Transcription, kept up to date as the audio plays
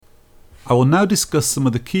I will now discuss some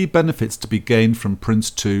of the key benefits to be gained from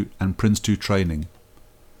PRINCE2 and PRINCE2 training.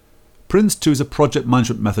 PRINCE2 is a project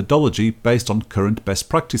management methodology based on current best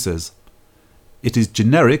practices. It is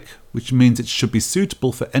generic, which means it should be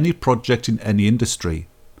suitable for any project in any industry.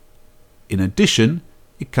 In addition,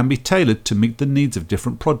 it can be tailored to meet the needs of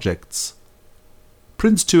different projects.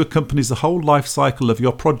 PRINCE2 accompanies the whole life cycle of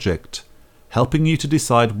your project, helping you to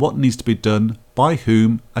decide what needs to be done by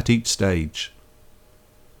whom at each stage.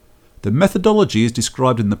 The methodology is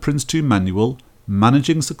described in the PRINCE2 manual,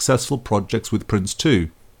 Managing Successful Projects with PRINCE2.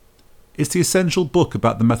 It's the essential book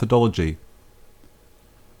about the methodology.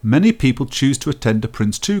 Many people choose to attend a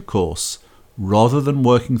PRINCE2 course rather than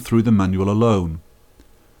working through the manual alone.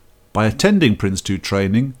 By attending PRINCE2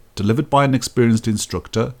 training, delivered by an experienced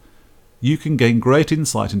instructor, you can gain great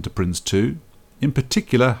insight into PRINCE2, in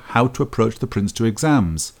particular how to approach the PRINCE2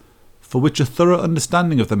 exams, for which a thorough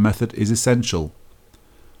understanding of the method is essential.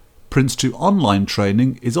 PRINCE2 online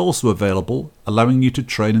training is also available, allowing you to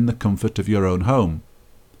train in the comfort of your own home.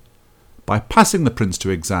 By passing the PRINCE2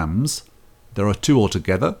 exams, there are two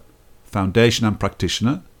altogether, Foundation and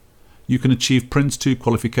Practitioner, you can achieve PRINCE2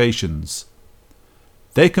 qualifications.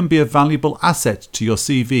 They can be a valuable asset to your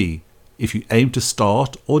CV if you aim to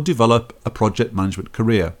start or develop a project management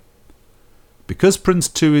career. Because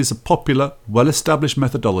PRINCE2 is a popular, well-established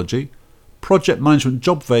methodology, project management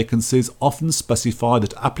job vacancies often specify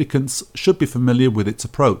that applicants should be familiar with its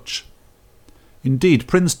approach. Indeed,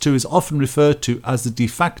 PRINCE2 is often referred to as the de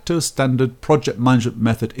facto standard project management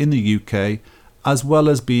method in the UK, as well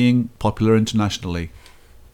as being popular internationally.